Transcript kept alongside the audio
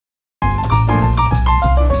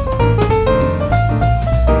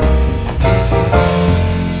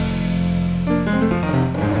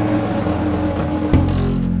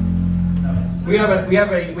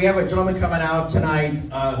have a gentleman coming out tonight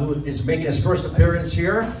who is making his first appearance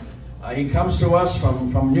here. He comes to us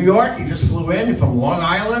from New York. He just flew in from Long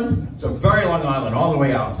Island. It's a very Long Island, all the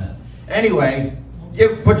way out. Anyway,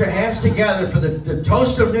 put your hands together for the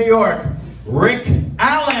toast of New York,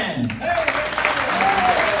 RickAlan.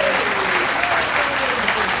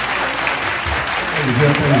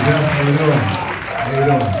 How you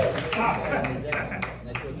doing?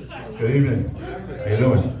 Good evening. How you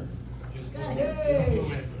doing?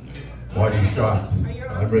 Marty's shocked.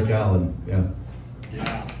 I'm RickAlan. Yeah.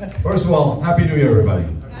 First of all, Happy New Year, everybody.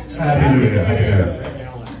 Happy New Year. Happy New Year.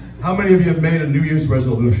 How many of you have made a New Year's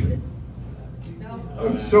resolution?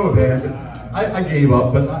 No. So of hands. I gave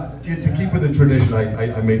up, but to keep with the tradition,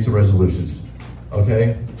 I made some resolutions.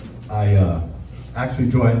 Okay? I actually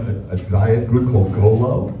joined a diet group called Go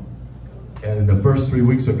Low, and in the first 3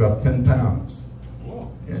 weeks I dropped 10 pounds.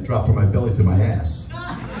 Yeah, it dropped from my belly to my ass.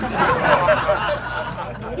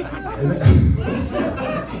 And then,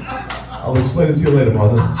 I'll explain it to you later,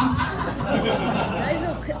 Mother.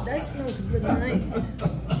 That's not good night.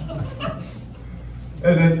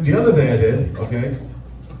 And then the other thing I did, okay,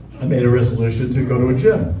 I made a resolution to go to a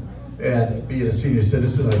gym. And being a senior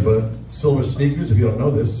citizen, I bought silver sneakers. If you don't know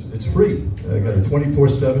this, it's free. I got a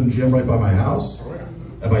 24/7 gym right by my house.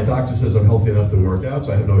 And my doctor says I'm healthy enough to work out,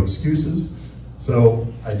 so I have no excuses. So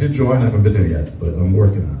I did join, I haven't been there yet, but I'm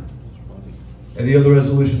working on it. And the other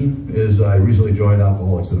resolution is I recently joined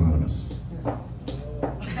Alcoholics Anonymous.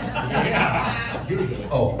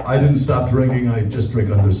 Oh, I didn't stop drinking, I just drink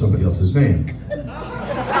under somebody else's name.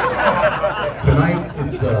 Tonight,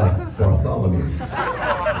 it's Bartholomew.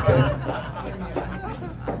 Okay?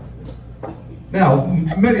 Now,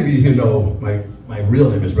 many of you here know my real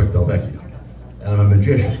name is Rick Delvecchio, and I'm a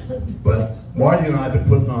magician. But Marty and I have been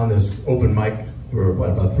putting on this open mic for, what,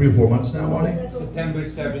 about 3 or 4 months now, Marty? September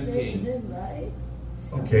 17th.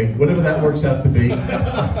 Okay, whatever that works out to be.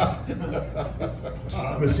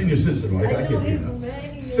 I'm a senior citizen, Marty, I can't be enough.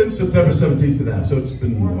 Since September 17th to now, so it's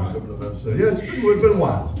been, so yeah, it's been a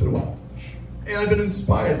while, And I've been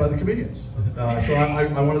inspired by the comedians. So I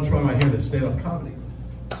want to try my hand at stand-up comedy.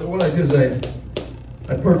 So what I did is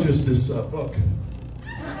I purchased this book,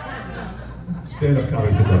 Stand-up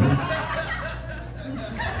Comedy for Dummies.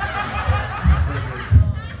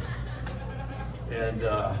 And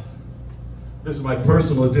this is my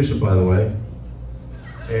personal edition, by the way.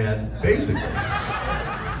 And basically,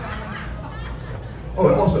 oh,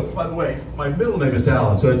 and also, by the way, my middle name is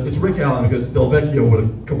Alan, so it's RickAlan because Delvecchio would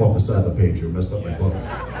have come off the side of the page here, messed up my book.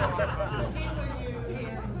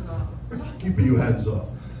 Keeping you hands off.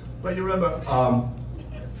 But you remember,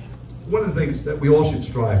 one of the things that we all should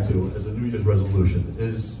strive to as a New Year's resolution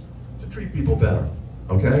is to treat people better,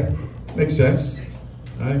 okay? Makes sense,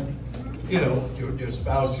 right? You know, your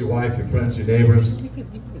spouse, your wife, your friends, your neighbors.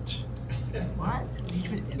 What?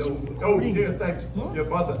 No, dear, thanks. Your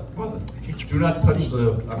mother. Do not touch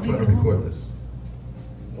the, I'm trying to record this.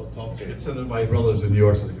 It's sent to my brothers in New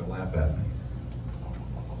York so they can laugh at me.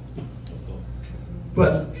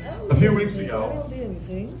 But a few weeks ago,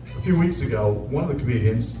 one of the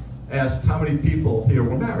comedians asked how many people here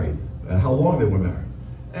were married and how long they were married.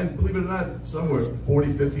 And believe it or not, some were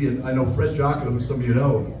 40, 50, and I know Fred Jocko, who some of you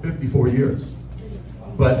know, 54 years.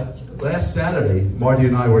 But last Saturday, Marty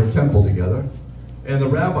and I were at temple together, and the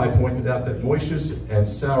rabbi pointed out that Moishes and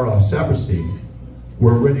Sarah Saperstein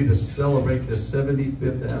were ready to celebrate their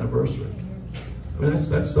 75th anniversary. I mean,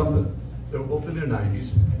 that's something. They were both in their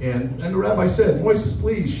 90s. And the rabbi said, Moises,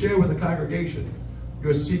 please share with the congregation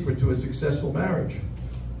your secret to a successful marriage,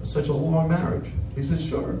 such a long marriage. He said,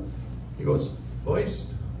 sure. He goes,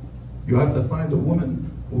 first, you have to find a woman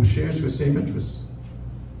who shares your same interests.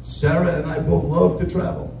 Sarah and I both love to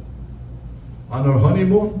travel. On our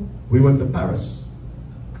honeymoon, we went to Paris.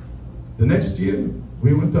 The next year,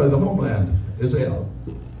 we went to the homeland, Israel.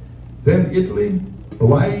 Then Italy,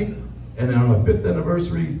 Hawaii, and on our 5th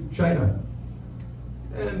anniversary, China.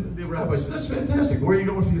 And the rabbi said, that's fantastic. Where are you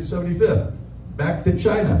going for your 75th? Back to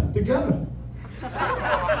China, together. Thank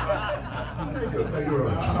you very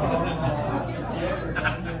much.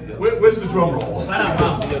 Where's the drum roll?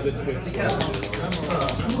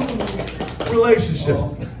 Relationship.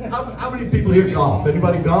 How many people here golf?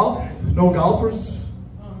 Anybody golf? No golfers?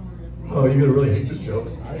 Oh, you're gonna really hate this joke.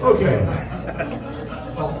 Okay.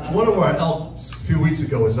 Well, one of our Elks a few weeks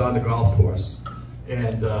ago was on the golf course,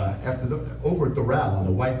 and over at the Doral on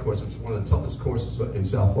the white course, which is one of the toughest courses in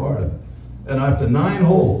South Florida. And after 9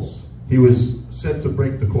 holes, he was set to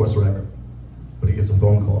break the course record, but he gets a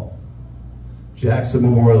phone call. Jackson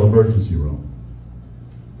Memorial Emergency Room.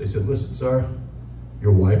 They said, listen, sir,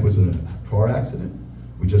 your wife was in a car accident.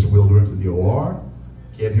 We just wheeled her into the OR,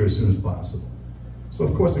 get here as soon as possible. So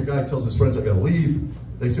of course the guy tells his friends, I gotta leave.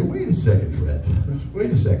 They say, wait a second, Fred,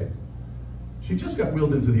 wait a second. She just got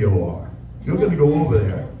wheeled into the OR. You're gonna go over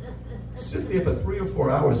there, sit there for 3 or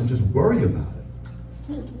 4 hours and just worry about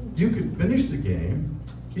it. You could finish the game,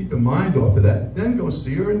 keep your mind off of that, then go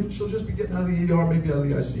see her and she'll just be getting out of the ER, maybe out of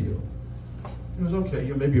the ICU. He goes, okay,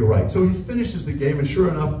 yeah, maybe you're right. So he finishes the game and sure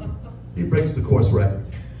enough, he breaks the course record.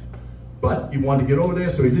 But he wanted to get over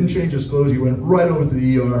there, so he didn't change his clothes. He went right over to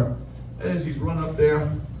the ER. And as he's run up there,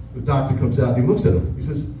 the doctor comes out and he looks at him. He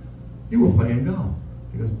says, you were playing golf.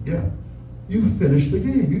 He goes, yeah. You finished the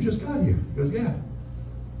game. You just got here. He goes, yeah.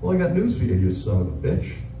 Well, I got news for you, you son of a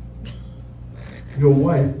bitch. Your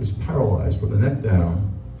wife is paralyzed from the neck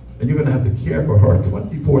down, and you're going to have to care for her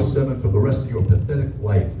 24/7 for the rest of your pathetic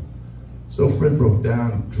life. So Fred broke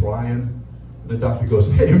down crying. And the doctor goes,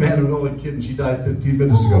 hey man, I'm only kidding, she died 15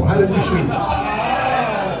 minutes ago. How did you shoot?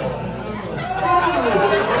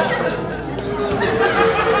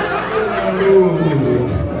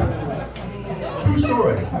 True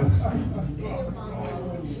story.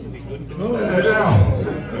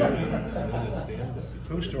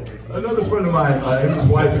 Another friend of mine and his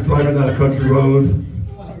wife are driving down a country road.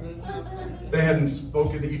 They hadn't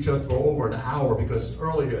spoken to each other for over an hour because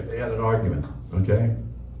earlier they had an argument, okay?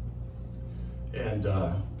 And,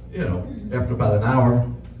 you know, after about an hour,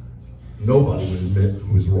 nobody would admit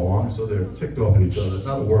who was wrong, so they're ticked off at each other,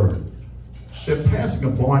 not a word. They're passing a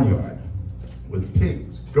barnyard with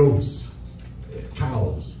pigs, goats,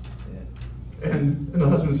 cows. And the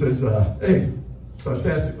husband says, hey,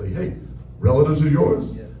 sarcastically, hey, relatives of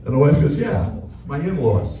yours? And the wife goes, yeah, my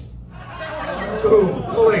in-laws.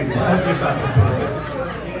 Oh, ladies,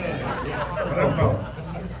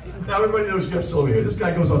 now everybody knows Jeff Silver here. This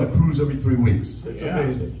guy goes on a cruise every 3 weeks. It's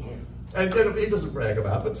amazing. And he doesn't brag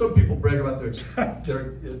about it, but some people brag about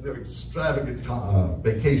their extravagant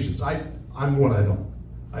vacations. I'm one I don't.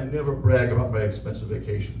 I never brag about my expensive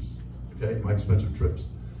vacations, okay, my expensive trips.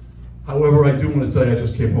 However, I do want to tell you, I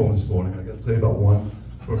just came home this morning. I got to tell you about one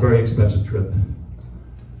from a very expensive trip.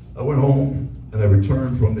 I went home and I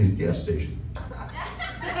returned from the gas station.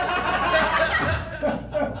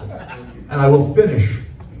 And I will finish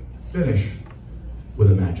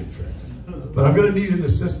with a magic trick. But I'm going to need an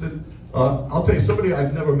assistant. I'll tell you, somebody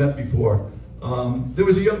I've never met before. There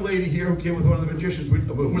was a young lady here who came with one of the magicians, one of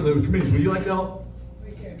the comedians. Would you like to help?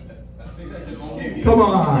 Come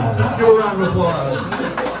on, give a round of applause.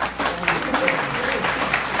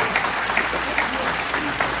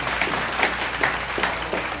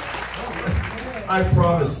 I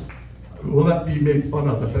promise will not be made fun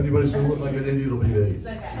of. If anybody's going to look like an idiot, it'll be me.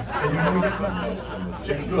 And you know me?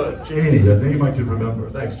 Janie, good. Janie, that name I can remember.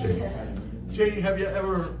 Thanks, Janie. Janie, have you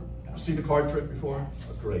ever seen a card trick before?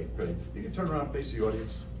 Oh, great, great. You can turn around and face the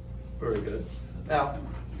audience. Very good. Now,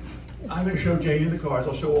 I'm going to show Janie the cards.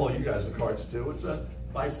 I'll show all you guys the cards too. It's a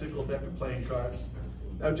bicycle deck of playing cards.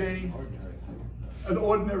 Now, Janie, an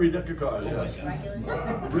ordinary deck of cards, yes.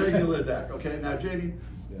 Regular deck, okay? Now, Janie,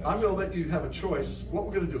 I'm going to let you have a choice. What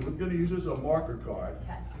we're going to do, we're going to use this as a marker card.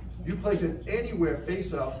 You place it anywhere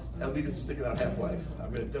face up and leave it sticking out halfway.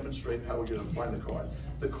 I'm going to demonstrate how we're going to find the card.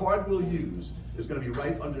 The card we'll use is going to be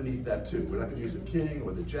right underneath that two. We're not going to use the king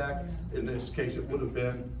or the jack. In this case, it would have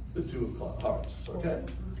been the two of hearts, okay?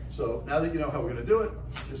 So now that you know how we're going to do it,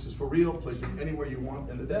 this is for real. Place it anywhere you want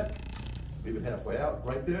in the deck. Leave it halfway out,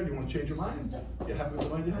 right there. Do you want to change your mind? You happy with the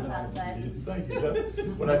mind you have? Thank you, Jeff.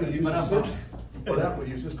 We're not going to use this. We'll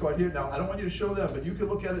use this card here. Now, I don't want you to show them, but you can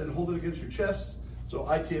look at it and hold it against your chest, so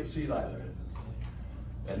I can't see it either.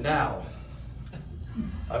 And now,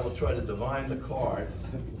 I will try to divine the card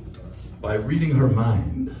by reading her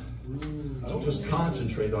mind. So just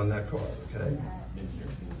concentrate on that card, okay?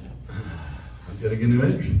 I'm getting an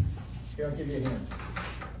image. Here, I'll give you a hint.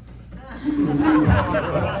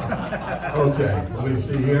 Okay, let me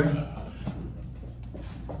see here.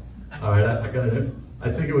 All right, I got it. I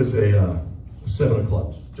think it was a 7 of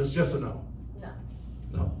clubs. Just a no? No.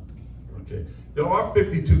 No. Okay. There are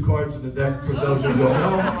 52 cards in the deck for those who don't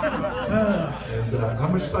know. And how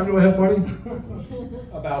much time do I have, Marty?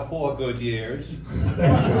 About 4 good years.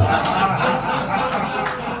 Thank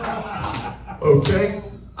you. Okay.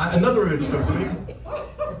 Another image comes to me.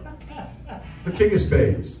 The King of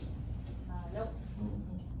Spades. Nope.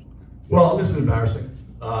 Well, this is embarrassing.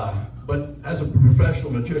 But as a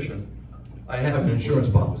professional magician, I have an insurance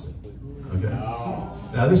policy. Okay.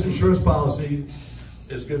 Now, this insurance policy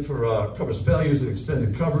is good for covers failures and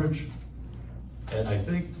extended coverage. And I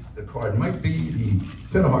think the card might be the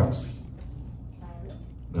 10 of hearts.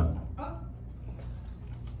 No.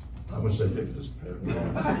 How How much did I pay for this pair?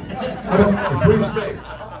 The Queen's baked.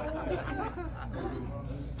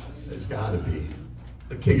 It's got to be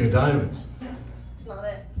the King of Diamonds. It's not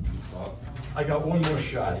it. I got one more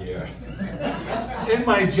shot here. In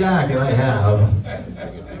my jacket, I have.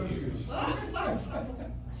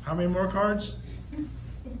 How many more cards?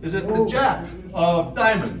 Is it the Jack of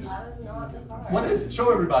Diamonds? That is not the card. What is it?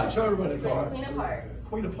 Show everybody. Show everybody the card. Queen of Hearts.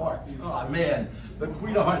 Queen of Hearts. Oh man, the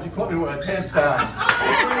Queen of Hearts. You caught me with my pants down. The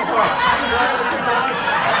Queen of Hearts.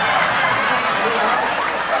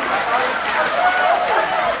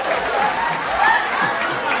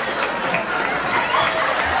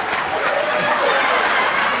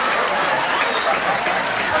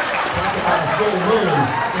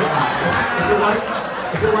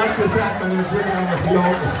 If you like this act, my name is RickAlan. If you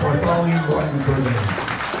don't, it's Bartholomew Martin Bergen.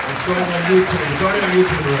 It's going on YouTube. It's already on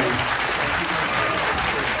YouTube already.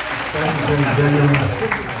 Thank you very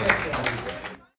much.